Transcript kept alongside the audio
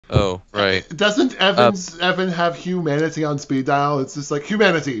Oh, right. Doesn't Evan have humanity on speed dial? It's just like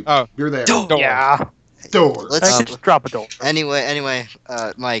humanity. Oh, You're there. door. Yeah. Door. Let's just drop a door. Anyway,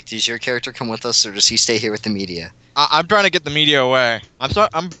 Mike, does your character come with us, or does he stay here with the media? I'm trying to get the media away. I'm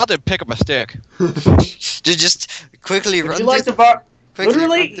about to pick up a stick. Just quickly Would run. you like to borrow?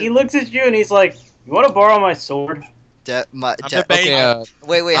 Literally, he looks at you and he's like, "You want to borrow my sword?" debating.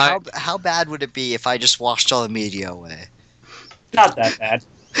 Wait. How bad would it be if I just washed all the media away? Not that bad.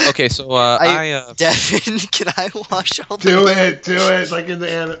 Okay, so Devin, can I wash all the? Do it, like in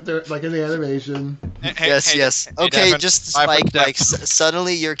the animation. Yes. Hey, Okay, Devin, just Mike,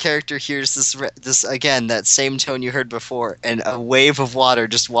 suddenly your character hears this again, that same tone you heard before, and a wave of water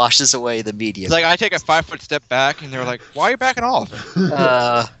just washes away the media. It's like I take a 5-foot step back, and they're like, "Why are you backing off?"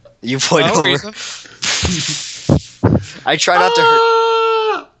 You point No over. reason. I try not to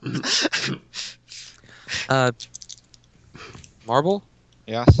hurt. Marble?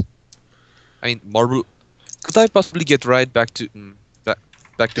 Yes. I mean, marble. Could I possibly get right back to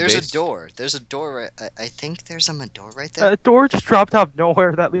back to There's base? a door. There's a door right. I think there's a door right there. A door just dropped out of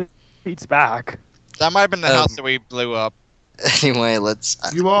nowhere that leads back. That might have been the house that we blew up. Anyway, let's.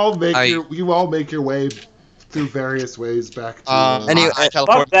 You all make your way through various ways back to. Anyway, I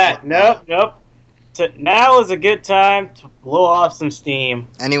teleport. Fuck that. Nope. Now is a good time to blow off some steam.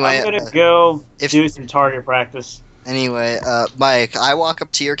 Anyway, I'm gonna go do some target practice. Anyway, Mike, I walk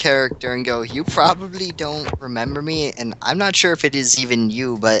up to your character and go, "You probably don't remember me, and I'm not sure if it is even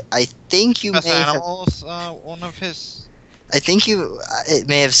you, but I think you may have. Animals, one of his. I think it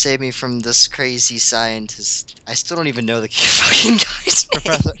may have saved me from this crazy scientist. I still don't even know the fucking guy's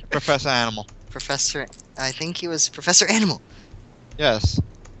name. Professor Animal. Professor. I think he was Professor Animal. Yes.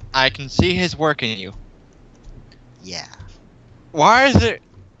 I can see his work in you. Yeah. Why is it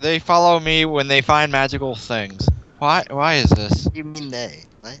they follow me when they find magical things? Why is this? You mean they?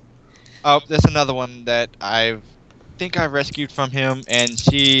 What? Oh, there's another one that I think I rescued from him, and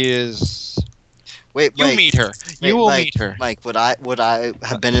she is. Wait, You meet her. You will meet her. Mike, would I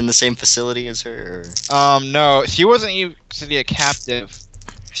have been in the same facility as her? Or? No, she wasn't even a captive.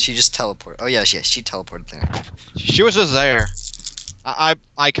 She just teleported. Oh yeah, she teleported there. She was just there. I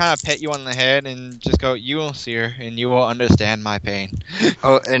kind of pet you on the head and just go, "You will see her, and you will understand my pain."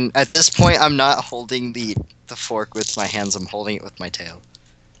 Oh, and at this point, I'm not holding the fork with my hands. I'm holding it with my tail.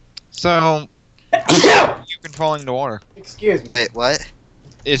 So, you're controlling the water. Excuse me. Wait, what?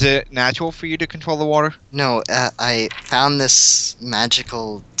 Is it natural for you to control the water? No, I found this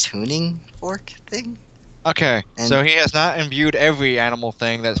magical tuning fork thing. Okay, And- so he has not imbued every animal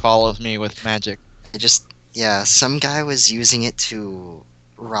thing that follows me with magic. Yeah, some guy was using it to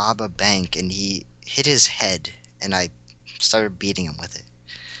rob a bank, and he hit his head, and I started beating him with it.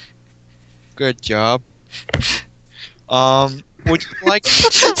 Good job. Would you like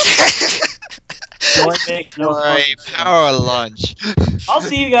Make no for a fucking sense. power lunch? I'll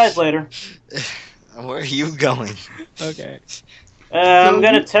see you guys later. Where are you going? Okay. I'm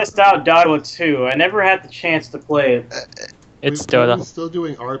gonna test out Dotwa 2. I never had the chance to play it. It's We're Dota. still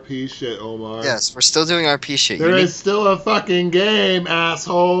doing RP shit, Omar. Yes, we're still doing RP shit. There is still a fucking game,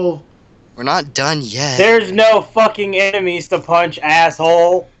 asshole. We're not done yet. There's no fucking enemies to punch,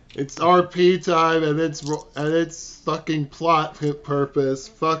 asshole. It's RP time, and it's fucking plot purpose.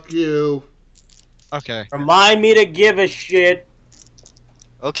 Fuck you. Okay. Remind me to give a shit.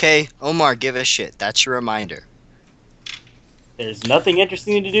 Okay, Omar, give a shit. That's your reminder. There's nothing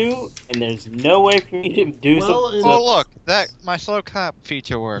interesting to do, and there's no way for me to do something. Oh look, that my slow clap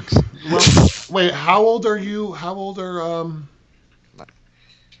feature works. Well, wait, how old are you? How old are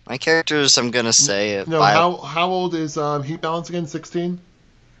My characters, I'm gonna say. No, how old is Heat Balance again? 16.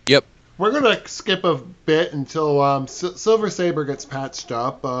 Yep. We're gonna skip a bit until Silver Saber gets patched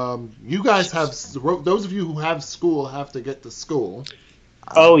up. You guys have those of you who have school have to get to school.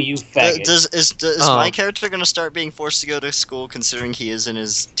 Oh, you faggot. Is my character gonna start being forced to go to school, considering he is in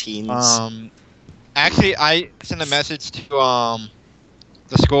his teens? Actually, I sent a message to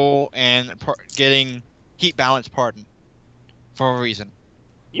the school and getting Heat Balance pardoned for a reason.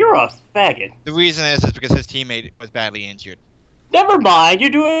 You're a faggot. The reason is because his teammate was badly injured. Never mind, you're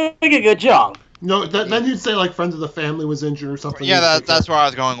doing a good job. No, then you'd say like friends of the family was injured or something. Yeah, that's where I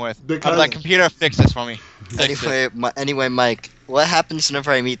was going with. I was like, computer, fix this for me. Anyway, Mike, what happens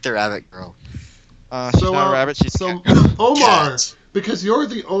whenever I meet the rabbit girl? She's not a rabbit, she's a Omar, cat. Because you're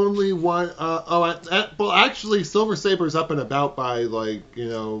the only one. Well, actually, Silver Saber's up and about by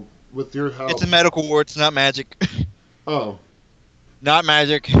with your help. It's a medical ward, it's not magic. Oh. Not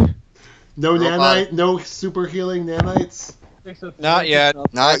magic. No nanite, no super healing nanites. Not yet.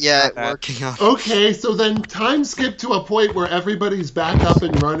 Not yet. Not Working on. Okay, so then time skip to a point where everybody's back up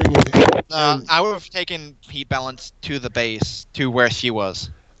and running. And I would have taken heat balance to the base, to where she was.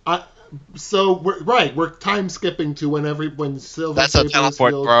 so we're time skipping to when Silver That's a Saber is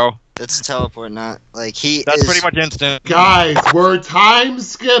teleport, healed. bro. It's a teleport, not like he That's is. pretty much instant. Guys, we're time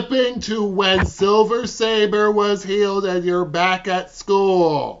skipping to when Silver Saber was healed and you're back at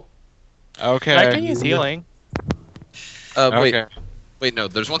school. Okay. I can use healing. Okay. Wait, no.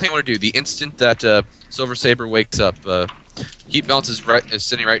 There's one thing I want to do. The instant that Silver Saber wakes up, heat balance is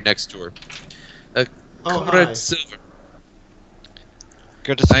sitting right next to her. Oh, Comrade hi. Silver.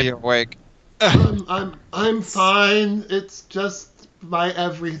 Good to see you awake. I'm fine. It's just my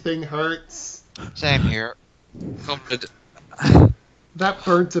everything hurts. Same here. Comrade. That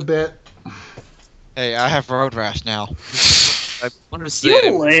burnt a bit. Hey, I have road rash now. I want to say,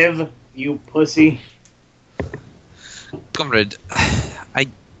 You live, you pussy. Comrade.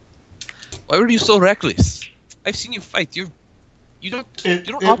 Why were you so reckless? I've seen you fight. You don't. It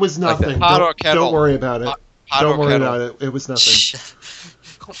you don't it was operate like that. nothing. Hot or Don't kettle? worry about it. Hot Don't or worry kettle? about it. It was nothing.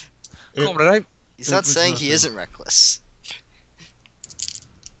 It- Comrade, He's not It was saying he nothing. isn't reckless.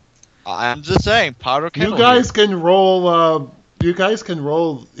 I'm just saying, powder kettle. You guys can roll. You guys can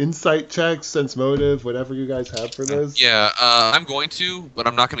roll insight checks, sense motive, whatever you guys have for this. yeah, I'm going to, but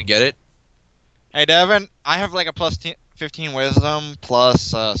I'm not going to get it. Hey, Devin, I have like a plus 15 wisdom,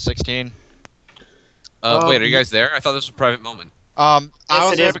 plus 16. Wait, are you guys there? I thought this was a private moment. I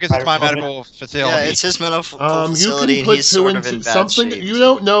was it there is because it's my private medical facility. Yeah, it's his medical You facility, can and put he's two sort of into in bad something. shape. You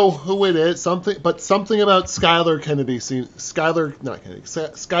don't know who it is. Something about Skylar Kennedy seems.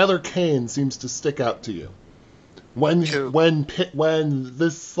 Skylar Kane seems to stick out to you. When Who? when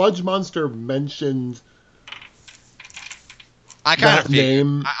this sludge monster mentioned I kind that of feel.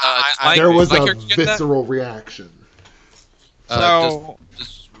 name, Mike, there was my a character get that? visceral reaction. So,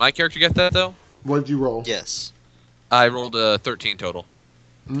 Does my character get that, though? What did you roll? Yes. I rolled a 13 total.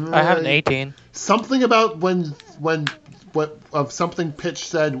 I have an 18. Something about when something Pitch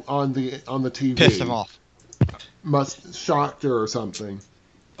said on the TV pissed him off. must shocked her or something.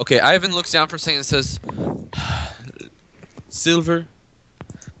 Okay, Ivan looks down for a second and says, Silver,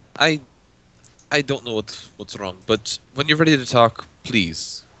 I don't know what's wrong, but when you're ready to talk,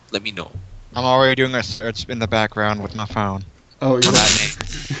 please let me know. I'm already doing a search in the background with my phone. Oh, you're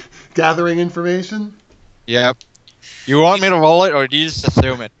gathering information? Yep. You want me to roll it, or do you just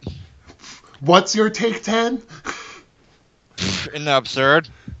assume it? What's your take 10? In the absurd.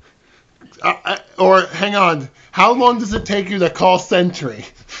 Or hang on, how long does it take you to call Sentry?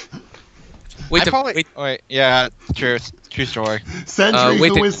 Wait, Wait, yeah, true story. Sentry, wait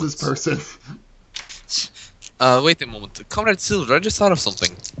who a- is this person? wait a moment. Comrade Silver, I just thought of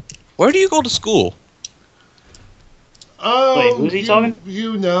something. Where do you go to school? Oh, Wait, who's he talking?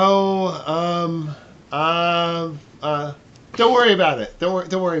 You know, don't worry about it.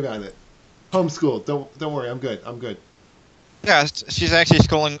 Don't worry about it. Homeschool. Don't worry. I'm good. Yeah, she's actually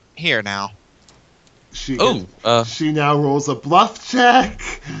schooling here now. She Oh, she now rolls a bluff check.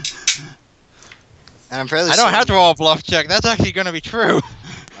 And I'm fairly I don't have to roll a bluff check. That's actually going to be true.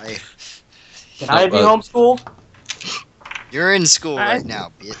 Can I be but- homeschooled? You're in school right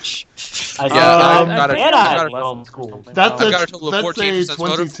now, bitch. I Yeah, I've got it. and I've I got it. homeschooled. That's I've got a total of that's 14 a sense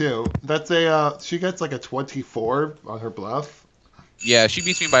motive. 22. That's a she gets like a 24 on her bluff. yeah, she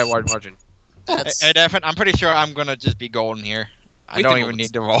beats me by a wide margin. That's, Hey, Devin, I'm pretty sure I'm going to just be golden here. I Wait a don't even moment.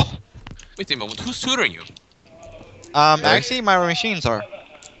 need to roll. Wait a moment. Who's tutoring you? Actually, my machines are.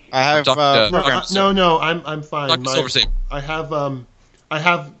 I have, Dr. No, programs. no, I'm fine. Dr. Silver Saber. I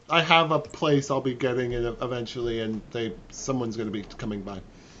have a place I'll be getting in eventually, and someone's gonna be coming by.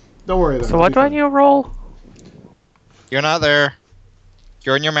 Don't worry about it. So what do I You'll be need to roll? You're not there.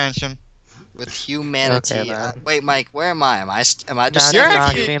 You're in your mansion. with humanity. Okay, man. Wait, Mike, where am I? Am I just? You're not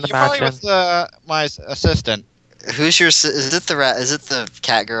actually seeing the you're probably mansion. with my assistant. Who's your? Is it the rat? Is it the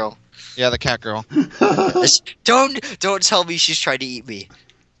cat girl? Yeah, the cat girl. fine. Don't tell me she's trying to eat me.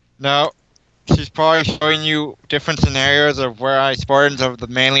 No, she's probably showing you different scenarios of where Spartans are the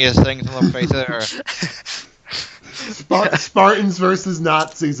manliest things on the face of the earth. Spartans versus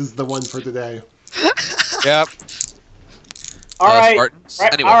Nazis is the one for today. Yep. All right, Spartans?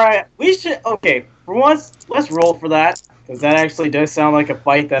 Anyway. all right. We should. Okay, for once, let's roll for that because that actually does sound like a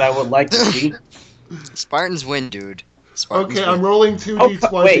fight that I would like to see. Spartans win, dude. Spartans Okay, win. I'm rolling two Oh,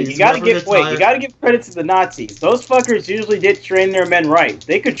 d20s. wait, you gotta Whoever give gets wait, higher- you gotta give credit to the Nazis. Those fuckers usually did train their men right.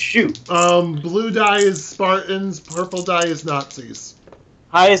 They could shoot. Blue die is Spartans, purple die is Nazis.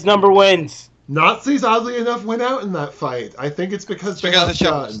 Highest number wins. Nazis, oddly enough, went out in that fight. I think it's because they Because have of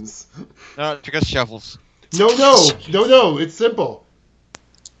shovels. guns. No, it's because shovels. No. It's simple.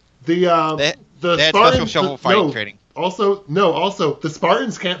 They The had Spartans. special shovel fighting training. Also, the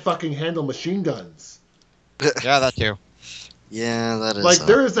Spartans can't fucking handle machine guns. Yeah, that too. Yeah, that is. Like,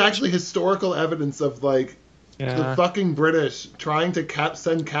 there is actually historical evidence of, like, the Yeah. fucking British trying to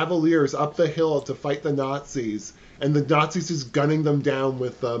send cavaliers up the hill to fight the Nazis, and the Nazis just gunning them down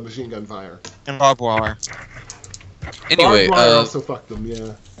with machine gun fire. And barbed wire. Anyway, Barbed wire also fucked them,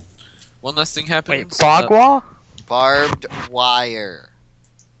 yeah. one last thing Wait, happens. Bagua? Barbed wire.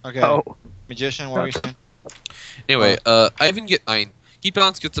 Okay. Oh. Magician, what were you saying? Anyway, Ivan get 9. Heat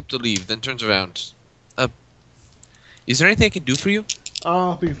balance gets up to leave, then turns around. Is there anything I can do for you?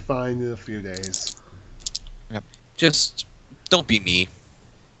 I'll be fine in a few days. Just don't be me.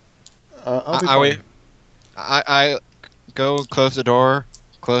 I'll be I fine. I go close the door,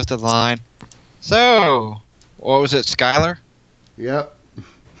 close the line. So, what was it, Skylar? Yep.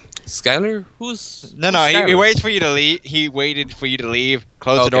 Skylar? Who's No, who's he Skylar? waits for you to leave. He waited for you to leave.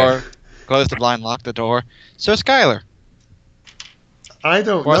 Close the Okay. door, close the blind, lock the door. So, Skylar. I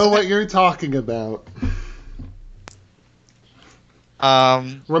don't What's know that? what you're talking about.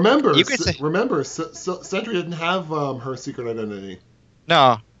 Remember, You could say- Sentry didn't have her secret identity.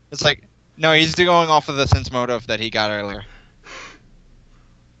 No, it's like, no, he's going off of the sense motive that he got earlier.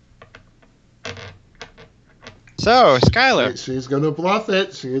 So, Skylar. She's going to bluff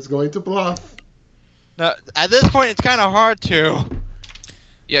it. She is going to bluff. Now, at this point, it's kind of hard to.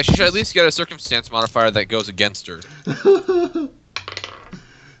 Yeah, she should at least get a circumstance modifier that goes against her.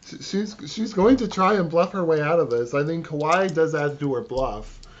 She's going to try and bluff her way out of this. I think Kawaii does add to her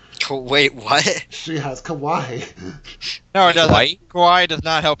bluff. Wait, what? She has Kawaii. No, it doesn't. Kawaii? Kawaii does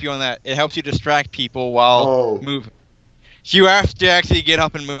not help you on that. It helps you distract people while Oh. moving. You have to actually get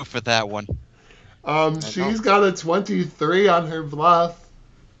up and move for that one. She's got a 23 on her bluff.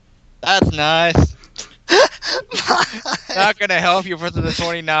 That's nice. Not gonna help you for the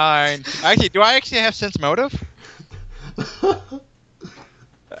 29. Actually, do I actually have sense motive?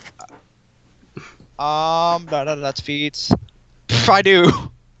 That's feats. I do.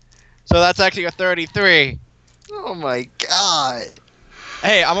 So that's actually a 33. Oh my god.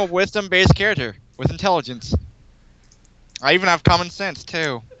 Hey, I'm a wisdom-based character with intelligence. I even have common sense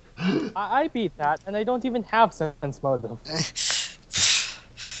too. I beat that, and I don't even have sense motive.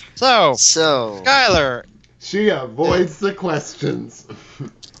 So, So, Skylar, She avoids the questions.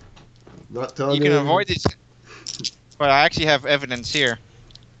 Not telling you can avoid these, but I actually have evidence here.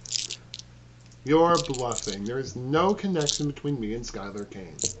 You're bluffing. There is no connection between me and Skylar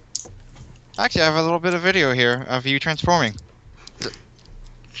Kane. Actually, I have a little bit of video here of you transforming.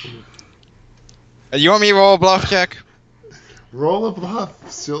 You want me to roll a bluff check? Roll a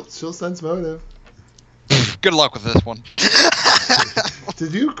bluff. She'll sense motive. Good luck with this one.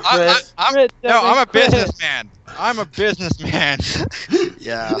 Did you crit? I'm Crit, no, Devin, I'm a crit. businessman. I'm a businessman.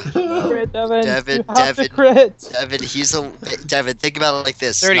 yeah. Crit, Devin. Devin, You have to Devin. crit. Devin, think about it like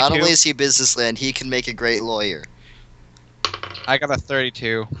this. 32. Not only is he a businessman, he can make a great lawyer. I got a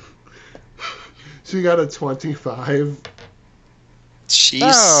 32. She got a 25.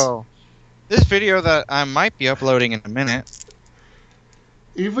 Jeez. So, this video that I might be uploading in a minute.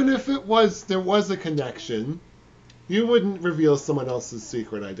 Even if there was a connection, you wouldn't reveal someone else's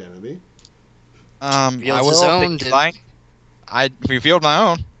secret identity. Revealed I his will. own, if you didn't- like. I revealed my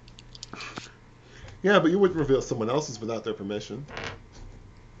own. Yeah, but you wouldn't reveal someone else's without their permission.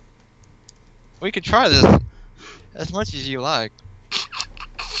 We could try this as much as you like.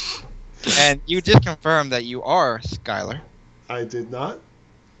 And you just confirmed that you are Skylar. I did not.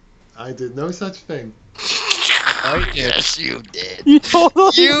 I did no such thing. Oh, you did. Yes, you did. You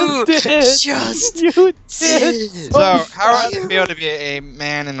totally You did. just You did. did. So, how does it feel to be a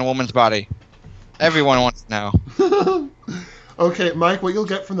man in a woman's body? Everyone wants to know. Okay, Mike, what you'll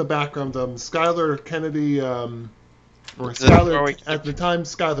get from the background, Skylar Kennedy, or This is where we- Skylar, at the time,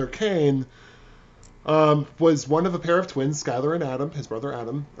 Skylar Kane, was one of a pair of twins, Skylar and Adam, his brother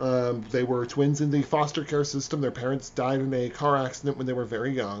Adam. They were twins in the foster care system. Their parents died in a car accident when they were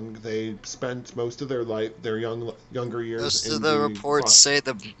very young. They spent most of their life, their younger years. Most in of the reports say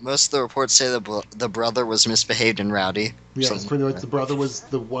the brother was misbehaved and rowdy. Yeah, So- it's pretty much the brother was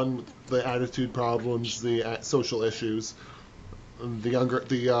the one with the attitude problems, the social issues.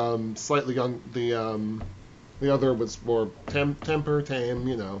 Slightly young, the other was more temper, tame,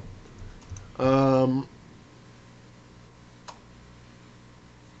 you know.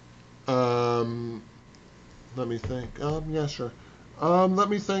 Let me think. Yeah, sure. Let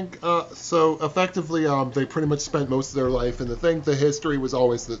me think. So effectively, they pretty much spent most of their life, and the history was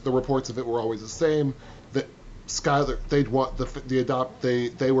always the reports of it were always the same. That Skylar,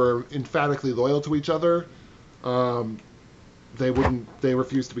 they were emphatically loyal to each other. They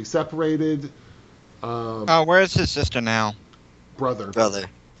refused to be separated. Where's his sister now? Brother.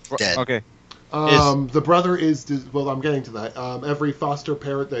 Dead. Okay. The brother is well. I'm getting to that. Every foster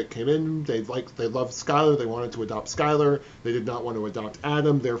parent that came in, they loved Skylar. They wanted to adopt Skylar. They did not want to adopt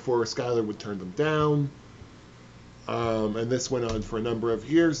Adam. Therefore, Skylar would turn them down. And this went on for a number of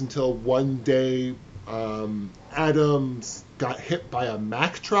years until one day, Adam got hit by a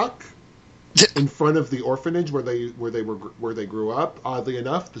Mack truck in front of the orphanage where they grew up. Oddly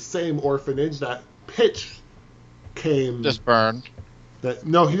enough, the same orphanage that Pitch came. Just burned.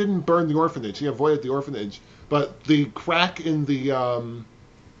 No, he didn't burn the orphanage. He avoided the orphanage. But the crack in the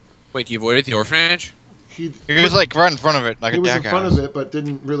Wait, he avoided the orphanage? He was like right in front of it, like he a was jackass. in front of it, but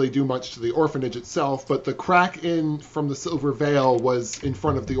didn't really do much to the orphanage itself. But the crack in from the Silver Veil was in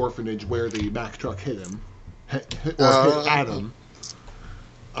front of the orphanage where the Mack truck hit him, hit Adam.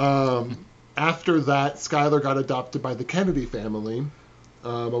 After that, Skylar got adopted by the Kennedy family,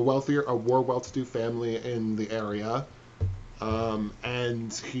 a more well-to-do family in the area,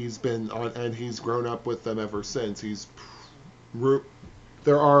 and he's grown up with them ever since.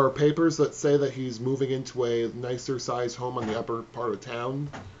 There are papers that say that he's moving into a nicer-sized home on the upper part of town.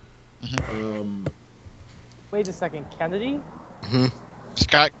 Mm-hmm. Wait a second, Kennedy? Mm-hmm.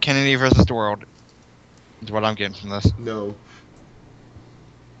 Scott Kennedy versus the world is what I'm getting from this. No.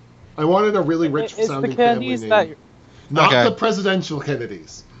 I wanted a really rich-sounding family name. Not the presidential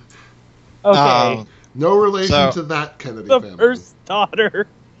Kennedys. Okay. No relation to that Kennedy family. The first daughter.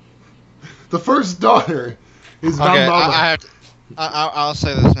 The first daughter is Okay, Mama. I'll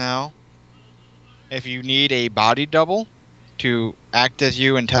say this now. If you need a body double to act as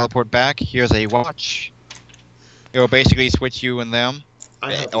you and teleport back, here's a watch. It will basically switch you and them.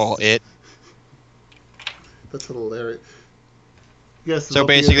 It. That's hilarious. Yes. So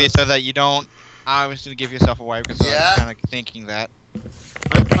basically, so that you don't obviously give yourself away, because I'm kind of thinking that.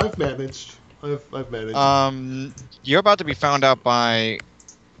 I've managed. I've managed. You're about to be found out by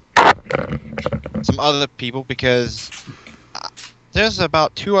some other people, because there's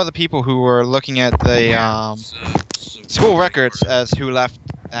about 2 other people who were looking at the school records as who left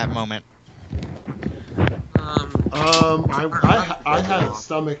that moment. I had a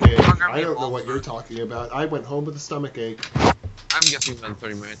stomach ache. I don't know what you're talking about. I went home with a stomach ache. I'm guessing about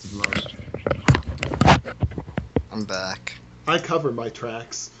 30 minutes at the most. I'm back. I cover my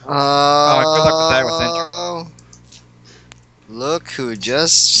tracks. Good luck with that with Oh, look who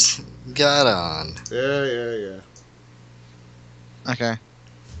just got on. Yeah. Okay.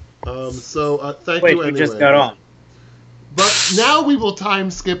 Thank Wait, you anyway. you just got on. But now we will time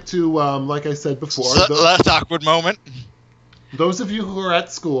skip to, like I said before, Last awkward moment. those of you who are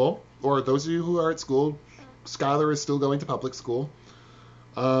at school, Skylar is still going to public school.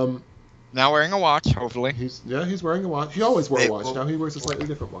 Now wearing a watch, hopefully. He's wearing a watch. He always wore a watch. well- Now he wears a slightly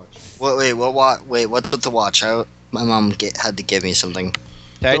different watch. What's with the watch? My mom had to give me something.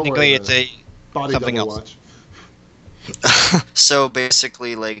 Technically, about it's a Body something double else. watch. So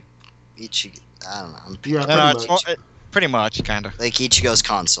basically, like I don't know. Yeah, No, pretty it's much. pretty much, kind of. Like Ichigo's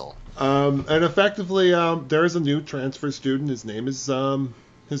console. And effectively, there is a new transfer student. His name is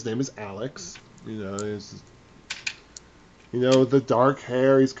Alex. The dark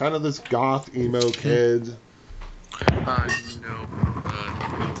hair. He's kind of this goth emo kid.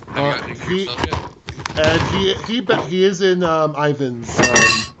 He is in Ivan's.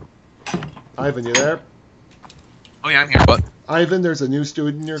 Ivan, you there? Oh yeah, I'm here. What? Ivan, there's a new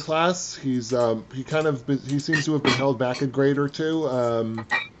student in your class. He seems to have been held back a grade or 2.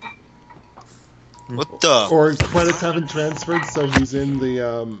 What the? Or his credits haven't transferred, so he's in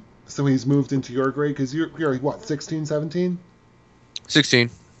the so he's moved into your grade, because you're what, 16, 17? 16.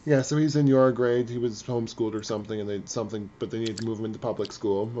 Yeah, so he's in your grade. He was homeschooled or something, but they need to move him into public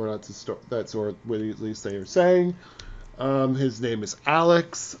school, or that's what at least they are saying. His name is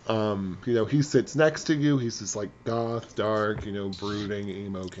Alex. He sits next to you. He's this like goth, dark, brooding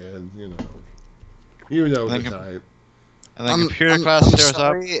emo kid. The type. And then computer class I'm shows up.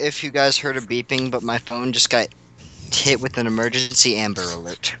 sorry if you guys heard a beeping, but my phone just got hit with an emergency Amber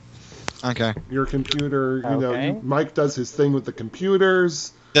Alert. Okay. Your computer, Okay. Mike does his thing with the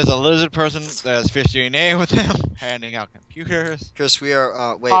computers. There's a lizard person that has fish DNA with him, handing out computers. Chris, we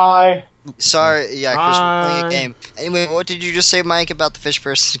are. Wait. Hi. Sorry. Yeah, Chris, we're playing Hi. a game. Anyway, what did you just say, Mike, about the fish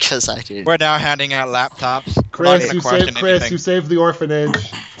person? Because I didn't. We're now handing out laptops. Chris, Not you saved the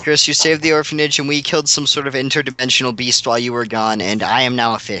orphanage. Chris, you saved the orphanage, and we killed some sort of interdimensional beast while you were gone, and I am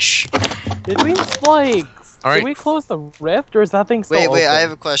now a fish. Did we All right. Did we close the rift, or is that thing still Wait, open? I have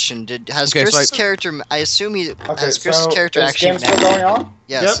a question. Has Okay, so Chris's character? I assume has Chris's so character is actually game still going on?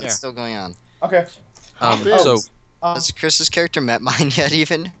 Yes, Yep. it's Yeah. still going on. Okay. So Has Chris's character met mine yet?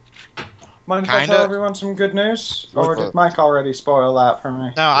 Even? Mind if I Kinda. tell everyone some good news? Or What? did Mike already spoil that for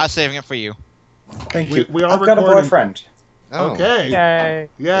me? No, I'm saving it for you. Thank We- you. we are I've got a recording. boyfriend. Oh. Okay. Yay. Yay!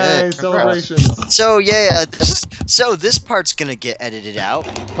 Yeah, Celebrations. So yeah, this part's gonna get edited out.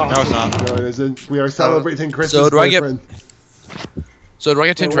 No, it's not. No, it isn't. We are celebrating Chris's So do I get- boyfriend. so do I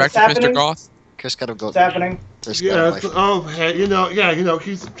get to Wait, interact what's with Mr. happening? Goth? Chris gotta go. What's happening? Chris Yeah. gotta it's- play. Oh, hey,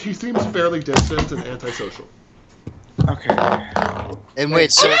 he seems fairly distant and antisocial. Okay. And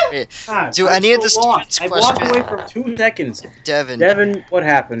wait, so wait, God, do I'm any of so the lost. students I walked question away for 2 seconds. Devin? Devin, what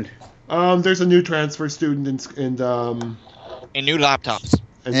happened? There's a new transfer student and And new laptops.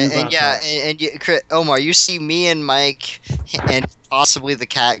 a new And yeah, laptop. and you, Chris, Omar, you see me and Mike and possibly the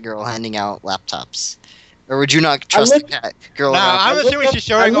cat girl handing out laptops, or would you not trust the look- cat girl? Nah, around? I'm I assuming look she's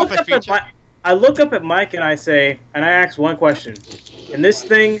up- showing I off look a up at feature. I look up at Mike and I ask one question. Can this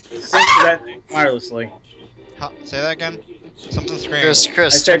thing sync to that thing wirelessly? Say that again. Something screaming. Chris, I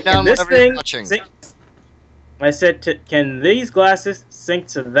turn said, down can this whatever you're thing watching. sync? I said, can these glasses sync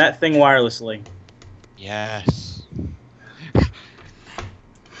to that thing wirelessly? Yes.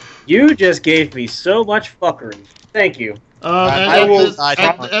 You just gave me so much fuckery. Thank you. And I at will- this, I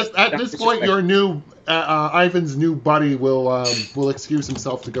at, don't- at this point, your new Ivan's new buddy will excuse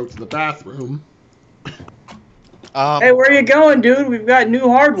himself to go to the bathroom. Hey, where are you going, dude? We've got new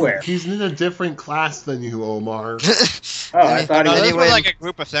hardware. He's in a different class than you, Omar. Oh, I thought no, he this Anyway- was like a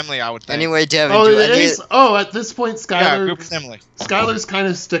group assembly, I would think. Anyway, Devin, Oh, do it any, is. Oh, at this point, Yeah, group assembly. Skylar's kind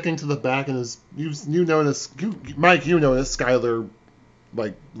of sticking to the back, and you notice, Mike, you notice Skylar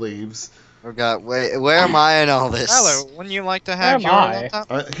like leaves. oh God, where am I in all this? Tyler, wouldn't you like to have Where your am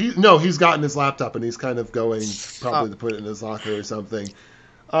I? laptop? He's gotten his laptop, and he's kind of going probably to put it in his locker or something.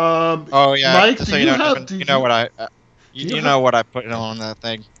 Oh yeah, Mike, just do so you you know, have- Devin, do you know you- what I, you you have- know what I put on that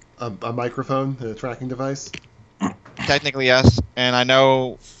thing. a microphone and a tracking device. Technically, yes, and I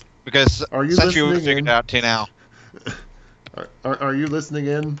know because Are you since you listening figured in? it out to now, Are you listening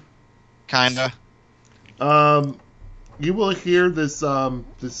in? kinda. You will hear this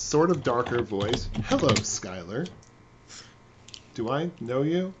this sort of darker voice. Hello, Skylar. Do I know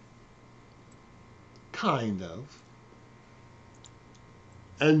you? Kind of.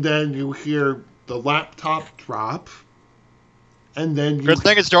 And then you hear the laptop drop. And then you Good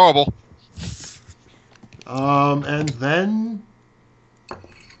thing it's durable. and then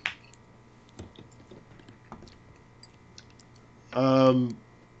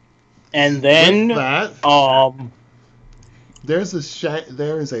And then, with that there is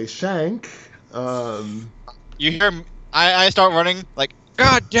a shank. You hear? I start running like,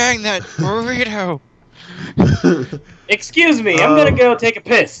 God dang that burrito! excuse me, I'm gonna go take a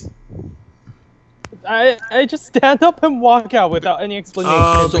piss. I just stand up and walk out without any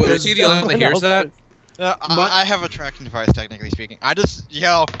explanation. So is he the only one that hears that? I have a tracking device, technically speaking. I just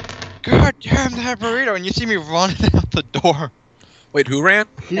yell, God damn that burrito, and you see me running out the door. Wait, who ran?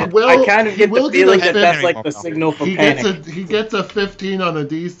 He will. I kind of he get the will feeling get a that that's fif- like the signal for He panic. gets a 15 on a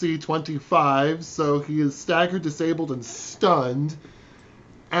DC 25, so he is staggered, disabled, and stunned.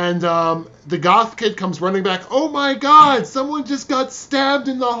 And the goth kid comes running back. Oh my God! Someone just got stabbed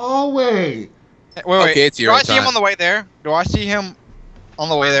in the hallway. Wait, Okay, it's do your I see him time. on the way there? Do I see him on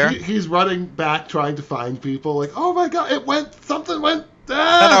the way there? He's running back, trying to find people. Like, oh my God! Something went. No,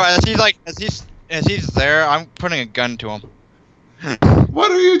 Ah! as he's there, I'm putting a gun to him.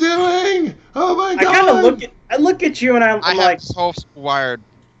 What are you doing? Oh my I God! kind of look at you and I'm I like, have so wired,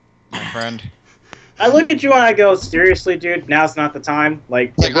 my friend. I look at you and I go, seriously, dude, now's not the time.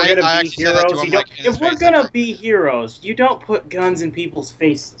 Like, Like, if we're I gonna be actually said that to heroes, him, you don't. like, in his If we're face, gonna like- be heroes, you don't put guns in people's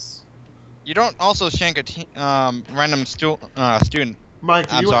faces. You don't also shank a random student. Mike,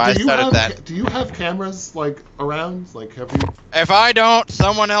 do I'm you, sorry, I do you started have that. do you have cameras like around? Like, have you? If I don't,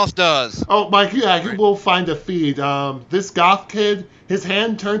 someone else does. Oh, Mike, yeah, you will find a feed. This goth kid, his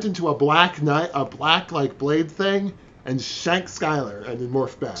hand turned into a black like blade thing, and shanked Skylar, and then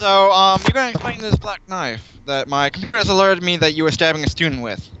morphed back. So, you're gonna explain this black knife that my computer has alerted me that you were stabbing a student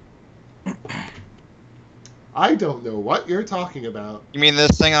with. I don't know what you're talking about. You mean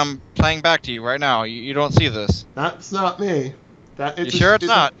this thing I'm playing back to you right now? You don't see this. That's not me. You sure it's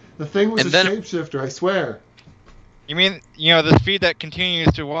not? The thing was And a then- shapeshifter, I swear. You mean, this feed that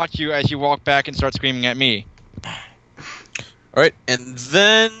continues to watch you as you walk back and start screaming at me? All right, and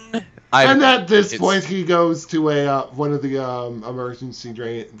then And at this it's- point, he goes to a one of the emergency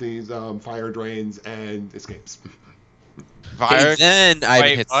fire drains and escapes. Fire? then Ivan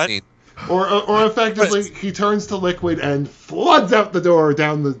Wait, hits what? the scene. Or effectively, he turns to liquid and floods out the door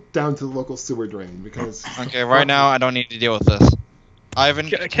down to the local sewer drain because. Okay, right now I don't need to deal with this. Ivan,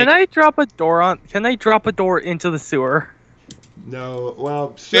 Can I drop a door on? Can I drop a door into the sewer? No,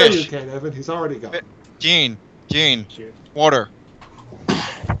 well, sure you Fish. can, Evan. He's already gone. Gene, water.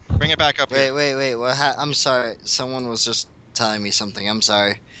 Bring it back up here. Wait. I'm sorry. Someone was just telling me something. I'm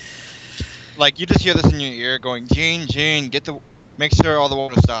sorry. Like, you just hear this in your ear going, Gene, make sure all the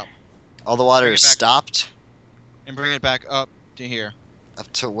water stop. All the water Bring is it back. stopped? And bring it back up to here.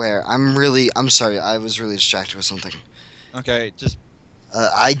 Up to where? I'm sorry. I was really distracted with something. Okay, just...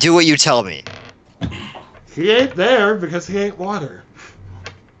 I do what you tell me. He ain't there because he ain't water.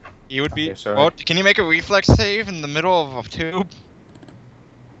 You would be... Okay, sorry. Oh, can you make a reflex save in the middle of a tube?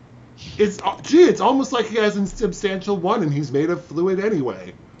 It's almost like he has insubstantial 1 and he's made of fluid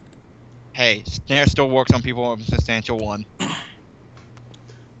anyway. Hey, snare still works on people with substantial 1.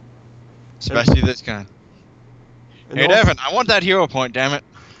 Especially this kind. And Hey, also- Devin, I want that hero point, damn it.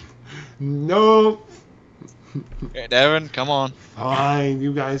 No. Hey, Devin, come on. Fine,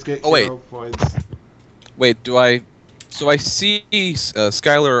 you guys get Oh, wait. hero points. Wait, do I? So I see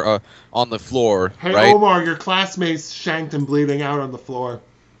Skylar on the floor, Hey, right? Omar, your classmate's shanked and bleeding out on the floor.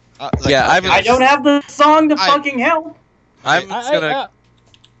 Yeah, I don't have the song to I- fucking help. Ivan's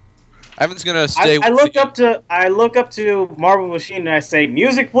gonna stay. I look up to Marble Machine and I say,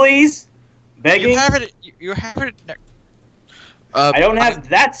 "Music, please." Begging. You have it. You have it. I don't have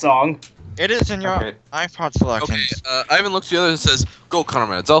that song. It is in your Okay. iPod Okay, selections. Ivan looks to the other and says, "Go,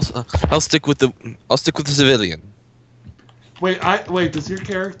 comrades. I'll stick with the civilian." Wait, does your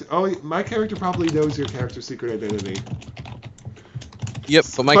character... Oh, my character probably knows your character's secret identity. Yep,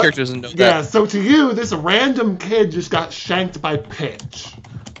 but my character doesn't know Yeah, that. so to you, this random kid just got shanked by Pitch.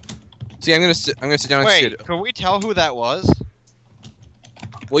 See, I'm gonna sit down and Wait, sit. can we tell who that was?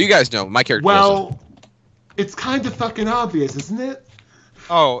 Well, you guys know my character. doesn't. Well, it's kind of fucking obvious, isn't it?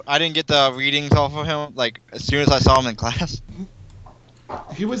 Oh, I didn't get the readings off of him, like, as soon as I saw him in class.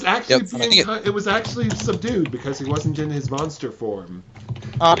 He was actually Yep. it was actually subdued because he wasn't in his monster form.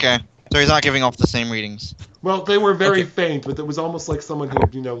 Okay, so he's not giving off the same readings. Well, they were very Okay. faint, but it was almost like someone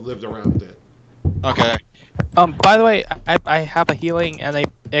who, lived around it. Okay. By the way, I have a healing and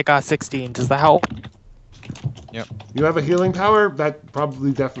it got 16. Does that help? You have a healing power? That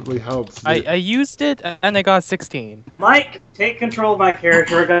probably definitely helps. I used it and I got 16. Mike, take control of my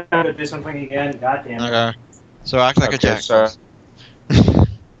character. I gotta do something again. God damn it. Okay. So act like a Okay, jack. so-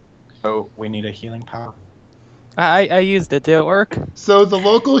 So we need a healing power. I used it. Did it work? So the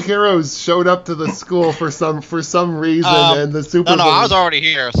local heroes showed up to the school for some reason, and the super. No, I was already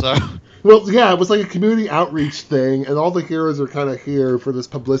here, so... Well, yeah, it was like a community outreach thing, and all the heroes are kind of here for this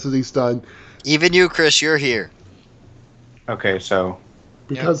publicity stunt Even you, Chris, you're here. Okay, so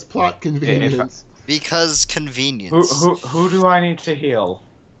because plot convenience. Because convenience. who do I need to heal?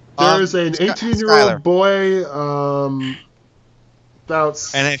 There's an Sky- 18-year-old Skylar. boy,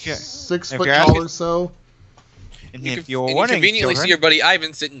 about And if you're- 6 if foot you're tall asking- or so. And You if can you're and you wondering, conveniently children- see your buddy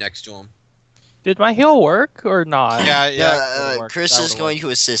Ivan sitting next to him. Did my heal work or not? Yeah, Chris is going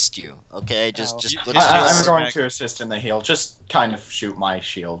to assist you. Okay, just Oh. just You- let's I'm just- going to assist in the heal. Just kind of shoot my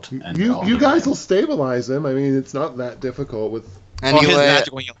shield. And I'll You heal guys him. will stabilize him. I mean, it's not that difficult with. Well, his Anyway,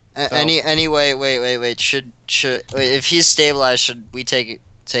 magical heal. anyway, wait. Should if he's stabilized, should we take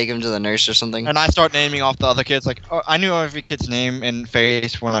him to the nurse or something? And I start naming off the other kids. Like, oh, I knew every kid's name and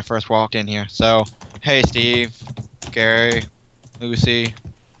face when I first walked in here. So, hey, Steve, Gary, Lucy,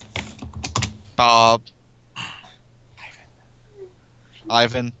 Bob,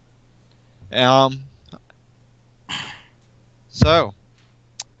 Ivan. So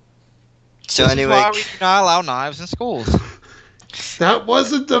So this is anyway, why we do not allow knives in schools. That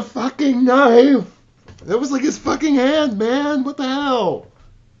wasn't the fucking knife. That was like his fucking hand, man. What the hell?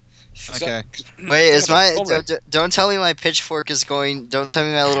 Okay. wait, is my Comrade. don't tell me my pitchfork is going. Don't tell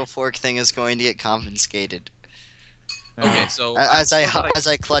me my little fork thing is going to get confiscated Okay, so as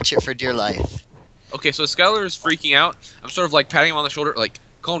I clutch it for dear life. okay, so Skylar is freaking out. I'm sort of like patting him on the shoulder, like,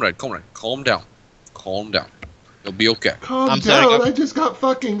 comrade, calm down, you'll be okay. Calm I'm setting down. up- I just got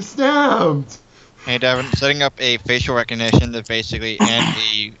fucking stabbed. Hey, Devin, setting up a facial recognition to basically and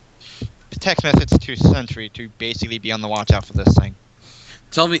a text message to Sentry to basically be on the watch out for this thing.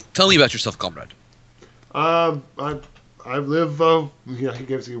 Tell me about yourself, comrade. I live. Yeah, he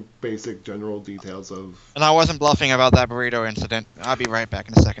gives you basic general details of. And I wasn't bluffing about that burrito incident. I'll be right back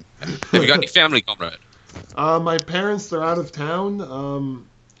in a second. Have you got any family, comrade? My parents, they're out of town.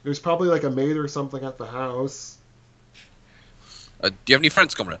 There's probably like a maid or something at the house. Do you have any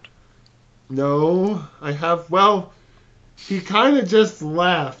friends, comrade? No, I have. Well, he kind of just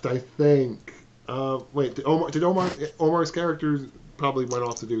left, I think. Wait, did Omar's character probably went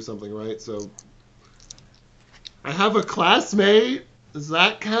off to do something, right? So, I have a classmate. Does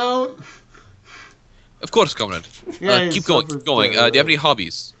that count? Of course, comrade. Yeah, Keep going, keep going. Do you have any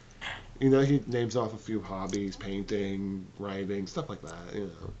hobbies? You know, he names off a few hobbies: painting, writing, stuff like that. You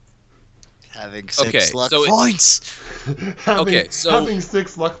know. Having 6 Okay, luck so points. Having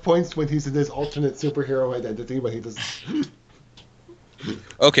 6 luck points when he's in his alternate superhero identity, but he doesn't.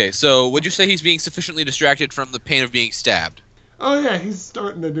 Okay, so would you say he's being sufficiently distracted from the pain of being stabbed? Oh yeah, he's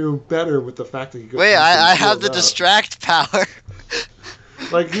starting to do better with the fact that he. Wait, I have the healed up. distract power.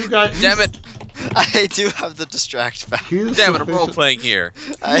 Like you got. Damn it! I do have the distract power. Damn it! I'm role playing here.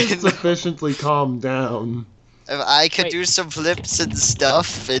 He's sufficiently calmed down. If I could do some flips and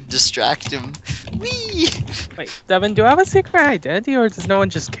stuff and distract him. Whee! Wait, Devin, do I have a secret identity, or does no one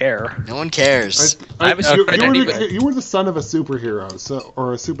just care? No one cares. I have a secret identity, You were the son of a superhero,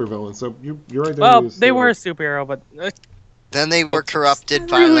 or a supervillain, so your identity. Well, is they still- were a superhero, but Then they were corrupted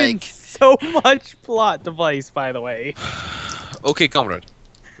by ruined like. so much plot device. By the way, Okay, comrade.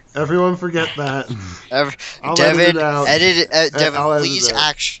 Everyone forget that. I'll Devin, edit it out. Devin, I'll edit please it out.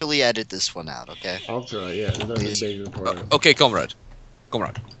 actually edit this one out, okay? I'll try. Yeah, there's nothing big important. Okay, comrade.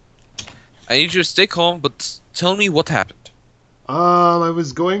 Comrade. I need you to stay calm, but tell me what happened. I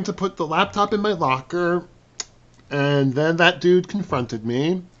was going to put the laptop in my locker, and then that dude confronted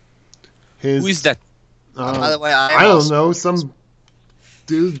me. Who is that? By the way, I don't know, some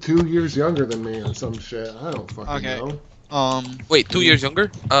dude 2 years younger than me or some shit. I don't fucking Okay. know. Wait, 2 years younger?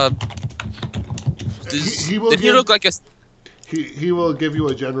 He will Did he give- look like a... He will give you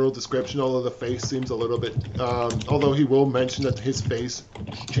a general description, although the face seems a little bit. Although he will mention that his face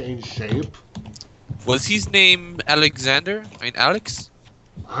changed shape. Was his name Alexander? I mean, Alex?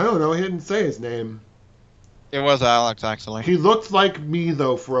 I don't know. He didn't say his name. It was Alex, actually. He looked like me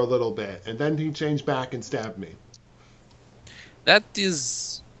though for a little bit, and then he changed back and stabbed me. That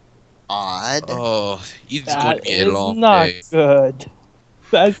is... Odd. Oh, it's going that to be a is long not day. good.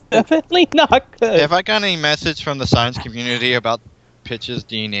 That's definitely not good. Have I got any message from the science community about Pitch's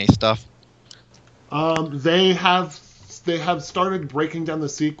DNA stuff? They have started breaking down the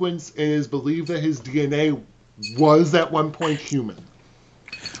sequence. It is believed that his DNA was at one point human.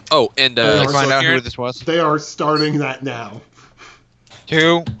 Oh, and Did Did I I find out who Karen, this was? They are starting that now.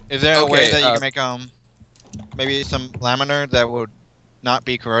 2, is there a way Okay, that you can make maybe some laminar that would not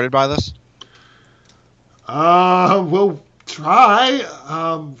be corroded by this? We'll try.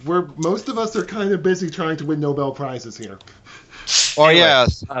 Most of us are kind of busy trying to win Nobel Prizes here. Oh Anyway,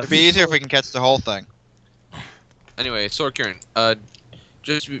 yes, it'd be easier if we can catch the whole thing. anyway, Sword Karen,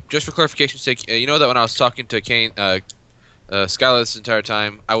 just for clarification's sake, you know that when I was talking to Kane, Skylar this entire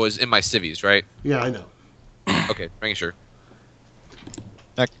time, I was in my civvies, right? Yeah, I know. Okay, making sure.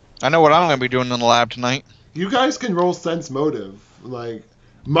 I know what I'm going to be doing in the lab tonight. You guys can roll sense motive. Like,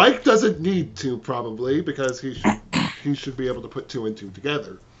 Mike doesn't need to probably because he should be able to put 2 and 2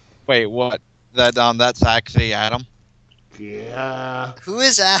 together. Wait, what? That's actually Adam. Yeah. Who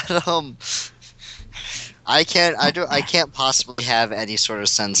is Adam? I can't possibly have any sort of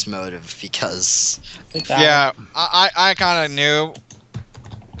sense motive because Yeah, I kind of knew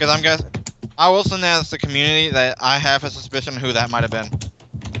because I will send that to the community that I have a suspicion who that might have been.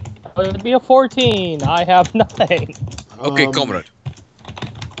 It would be a 14. I have nothing. Okay, comrade.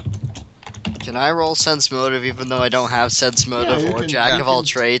 can I roll sense motive even though I don't have sense motive you or can- jack you of all can-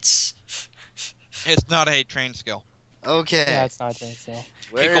 traits? It's not a trained skill. Okay. Yeah, it's not doing so.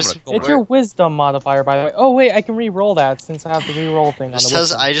 Where's comrade, It's your wisdom modifier, by the way. Oh wait, I can re-roll that since I have the re-roll thing on It the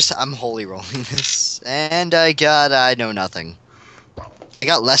says wisdom. I'm holy rolling this, and I know nothing. I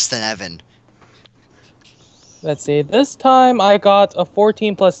got less than Evan. Let's see. This time I got a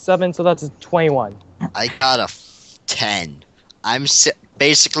 14 plus 7, so that's a 21. I got a 10.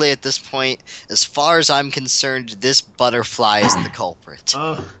 Basically at this point, as far as I'm concerned, this butterfly is the culprit.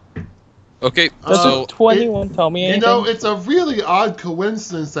 Okay, Does so a 21 tell me You anything? know, it's a really odd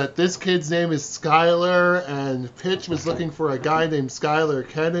coincidence that this kid's name is Skylar, and Pitch was looking for a guy named Skylar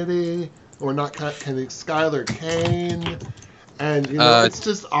Kennedy, or not Kennedy, Skylar Kane. And, you know, it's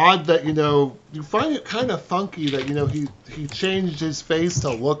just odd that, you know, you find it kind of funky that, you know, he changed his face to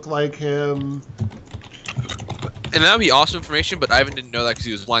look like him. and that would be awesome information, but Ivan didn't know that because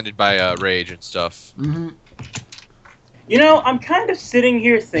he was blinded by rage and stuff. Mm-hmm. You know, I'm kind of sitting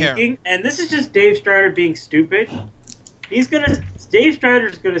here thinking, and this is just Dave Strider being stupid. Dave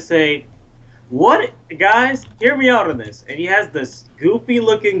Strider's gonna say, "What, guys? Hear me out on this." And he has this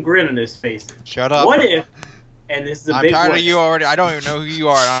goofy-looking grin on his face. Shut up. What if? And this is a I'm big tired what of you already. I don't even know who you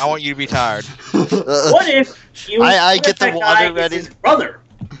are, and I want you to be tired. What if you? I what get if the that water guy is ready. his brother.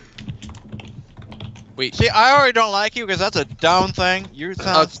 Wait, See, I already don't like you because that's a dumb thing. You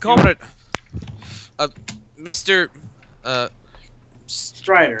sound stupid. comrade, Mr.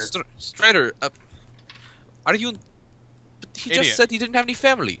 Strider. Strider, are you? But he Idiot. just said he didn't have any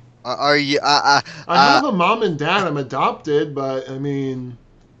family. Are you? I have a mom and dad. I'm adopted, but I mean,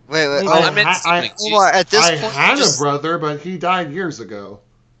 Wait. I meant siblings. Omar, at this I point, had just, a brother, but he died years ago.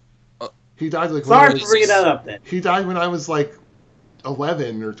 He died like Sorry when for bringing that up then. He died when I was like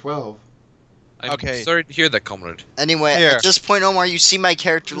 11 or 12. I'm Okay. sorry to hear that, comrade. anyway, Here. at this point, Omar, you see my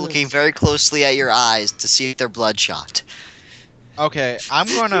character looking very closely at your eyes to see if they're bloodshot. Okay, I'm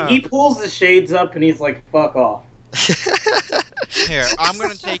gonna He pulls the shades up and he's like, "Fuck off." here. I'm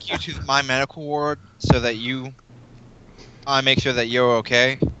gonna take you to my medical ward so that I make sure that you're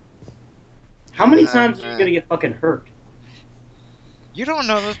okay. How many times are you gonna get fucking hurt? You don't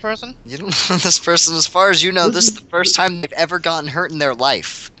know this person. You don't know this person. As far as you know, this is the first time they've ever gotten hurt in their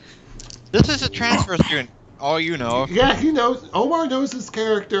life. This is a transfer student. All you know. Yeah, he knows. Omar knows his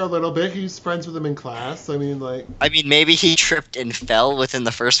character a little bit. He's friends with him in class. I mean, like. I mean, maybe he tripped and fell within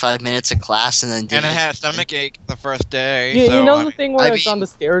the first 5 minutes of class and then did And I had a stomach ache the first day. Yeah, so, you know I the mean- thing where I it's on mean- the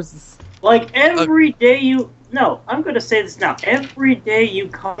stairs. Like every day you. No, I'm gonna say this now. Every day you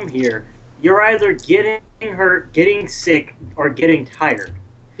come here, you're either getting hurt, getting sick, or getting tired.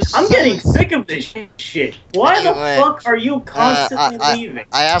 I'm getting sick of this shit. Why the Anyway, fuck are you constantly leaving?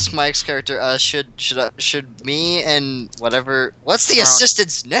 I asked Mike's character, should me and whatever, what's the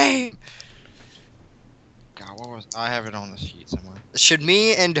assistant's name? God, what was? I have it on the sheet somewhere. Should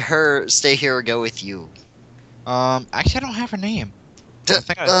me and her stay here or go with you? Actually, I don't have her name. I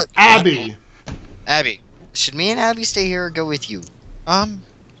think Abby! Abby. Should me and Abby stay here or go with you?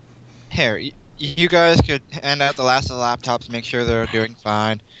 Here, you guys could hand out the last of the laptops, make sure they're doing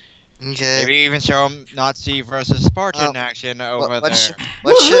fine. Okay. Maybe even show them Nazi versus Spartan action over What there.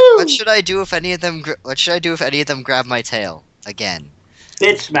 what should I do if any of them? What should I do if any of them grab my tail again?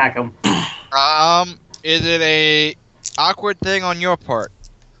 Bitch smack him. Is it a awkward thing on your part?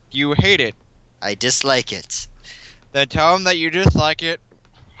 Do you hate it? I dislike it. Then tell them that you dislike it,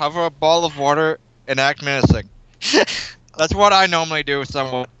 hover a ball of water, and act menacing. That's what I normally do with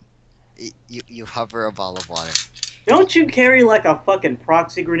someone. You hover a ball of water. Don't you carry like a fucking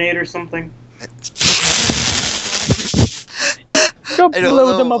proxy grenade or something? Go I don't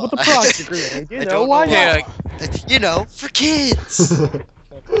blow them know. up with a proxy grenade. I You know, don't why know. not? You know, for kids.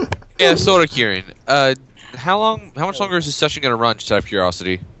 Yeah, Soda Kieran. How much longer is this session gonna run? Just out of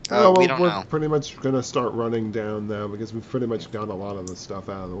curiosity. Well, We don't we're know. pretty much going to start running down now because we've pretty much got a lot of the stuff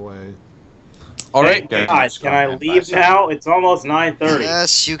out of the way. All right. Hey, guys, can I leave now? It's almost 9:30.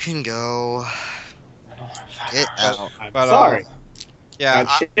 Yes, you can go. Get out. I'm But, sorry. Yeah,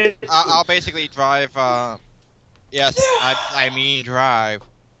 I'm I'll basically drive. Yes, I mean drive.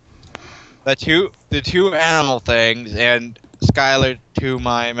 The two animal things and Skylar to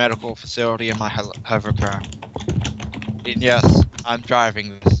my medical facility in my hovercraft. And yes, I'm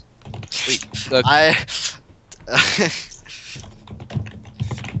driving this.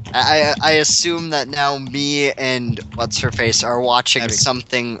 I assume that now me and what's her face are watching Abby.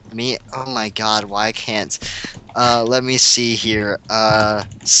 something. Oh my god, why can't? Let me see here.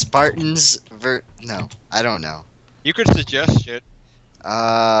 Spartans no, I don't know. You could suggest shit.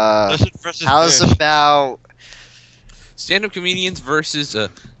 How's Versus about Stand-up comedians versus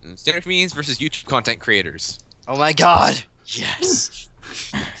YouTube content creators. oh my god, yes.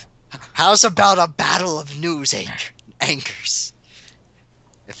 How's about a battle of news anchors?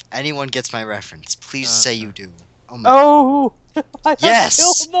 If anyone gets my reference, please say you do. Oh my. Oh! I have Yes!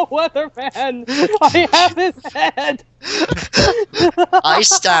 killed the weatherman! I have his head! I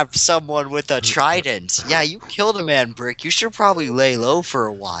stabbed someone with a trident. Yeah, you killed a man, Brick. You should probably lay low for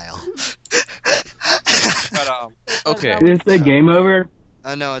a while. But Okay. Is the game over?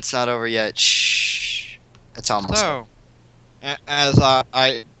 Oh no, it's not over yet. Shh. It's almost. so as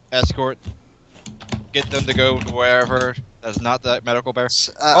I escort, get them to go to wherever that's not the medical bear.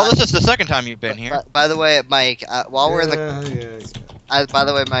 Oh, this is the second time you've been here. By the way, Mike, while we're in the, Yeah. by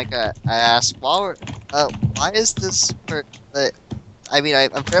the way, Mike, I asked while we're, why is this? I mean,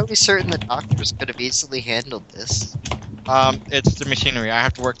 I'm fairly certain the doctors could have easily handled this. It's the machinery. I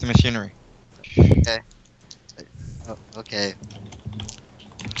have to work the machinery. Oh, okay.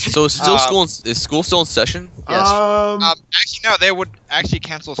 So is school still in session? Yes. Actually, no. They would actually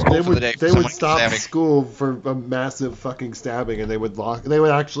cancel school They for would the day. they for would someone stop stabbing. school for a massive fucking stabbing, and they would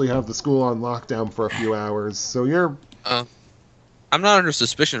actually have the school on lockdown for a few hours. So you're I'm not under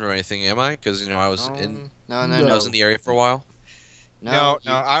suspicion or anything, am I? Because I was in No. I was in the area for a while. No.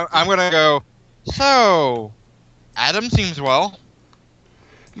 I'm gonna go. So, Adam seems well.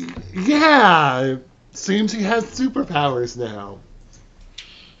 yeah. It seems he has superpowers now.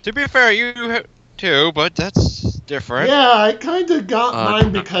 To be fair, you too, but that's different. Yeah, I kind of got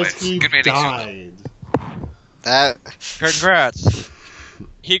mine no, because it's he good meeting you. died. That Congrats.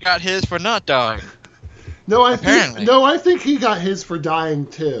 He got his for not dying. No, Apparently. I think he got his for dying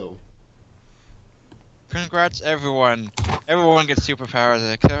too. Congrats, everyone. Everyone gets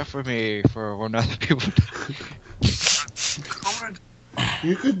superpowers except for me, for when other people die.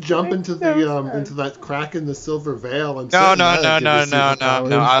 You could jump into that crack in the silver veil and No, sit no, in no, that no, and give you no, no,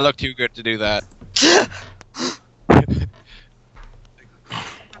 no. superpowers. I look too good to do that.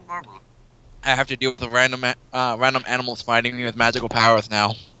 I have to deal with random animals fighting me with magical powers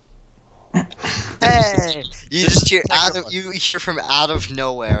now. hey, you This just is hear the second one. you hear from out of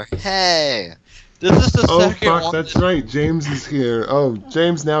nowhere. Hey. This is the Oh second fuck, one. that's right. James is here. Oh,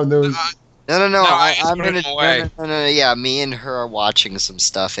 James now knows. No, I just I'm put gonna. him away. No, yeah, me and her are watching some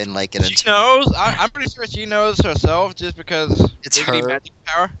stuff in like an. She knows. I'm pretty sure she knows herself, just because It's it could be her. magic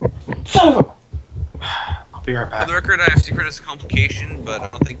power. Son of a... I'll be right For back. the record, I have secret as a complication, but I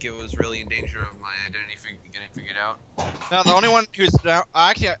don't think it was really in danger of my identity getting figured out. No, the only one who's now.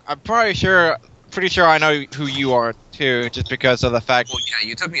 Actually, I'm pretty sure I know who you are too, just because of the fact. Well, yeah,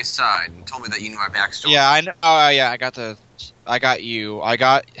 you took me aside and told me that you knew my backstory. Yeah, I know. Oh, yeah, I got you. I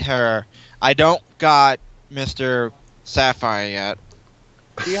got her. I don't got Mr. Sapphire yet,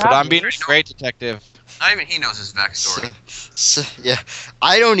 Do you but have I'm being me? a great detective. Not even he knows his backstory. So, yeah,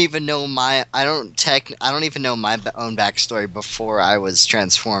 I don't even know my own backstory before I was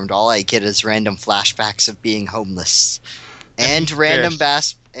transformed. All I get is random flashbacks of being homeless, and random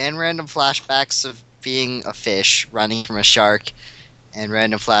flashbacks of being a fish running from a shark, and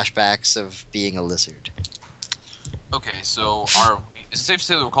random flashbacks of being a lizard. Okay, so is it safe to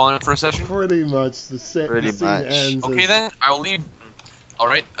say that we're calling it for a session? Pretty much the Pretty scene much. ends. Okay as- then, I will leave. All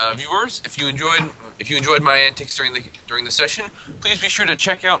right, viewers, if you enjoyed my antics during the session, please be sure to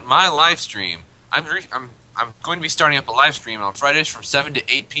check out my live stream. I'm going to be starting up a live stream on Fridays from 7 to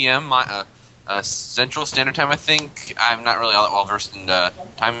 8 p.m. Central Standard Time. I think I'm not really all that well versed in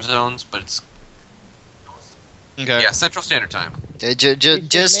time zones, but it's Okay. yeah, Central Standard Time.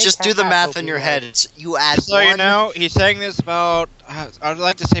 Just do the math in your head. You add So one. you know, he's saying this about. I'd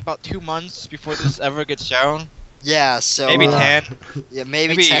like to say about 2 months before this ever gets shown. Yeah, so Maybe 10. Yeah,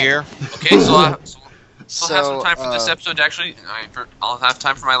 maybe Maybe 10. a year. Okay, so I'll have So, some time for this episode to actually. I'll have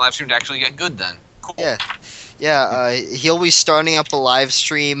time for my live stream to actually get good then. Cool. Yeah, he'll be starting up a live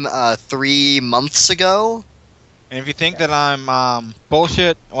stream 3 months ago. And if you think that I'm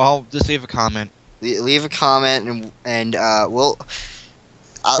bullshit, well, just leave a comment. Leave a comment and we'll.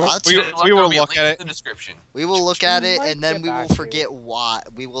 We will look at it. In the description. We will look at We it, might and then get we will back to forget it. why.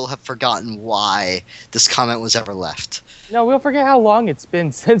 We will have forgotten why this comment was ever left. No, we'll forget how long it's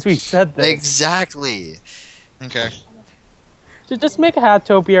been since we said this. Exactly. Okay. Just make a hat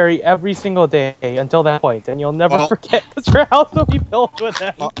topiary every single day until that point, and you'll never Well- forget because your house will be filled with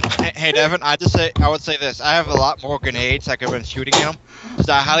them. Well, hey, Devin, I would say this. I have a lot more grenades I could have been shooting him.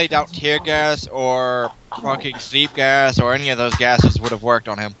 So I highly doubt tear gas or fucking sleep gas or any of those gases would have worked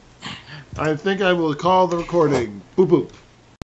on him. I think I will call the recording. Boop boop.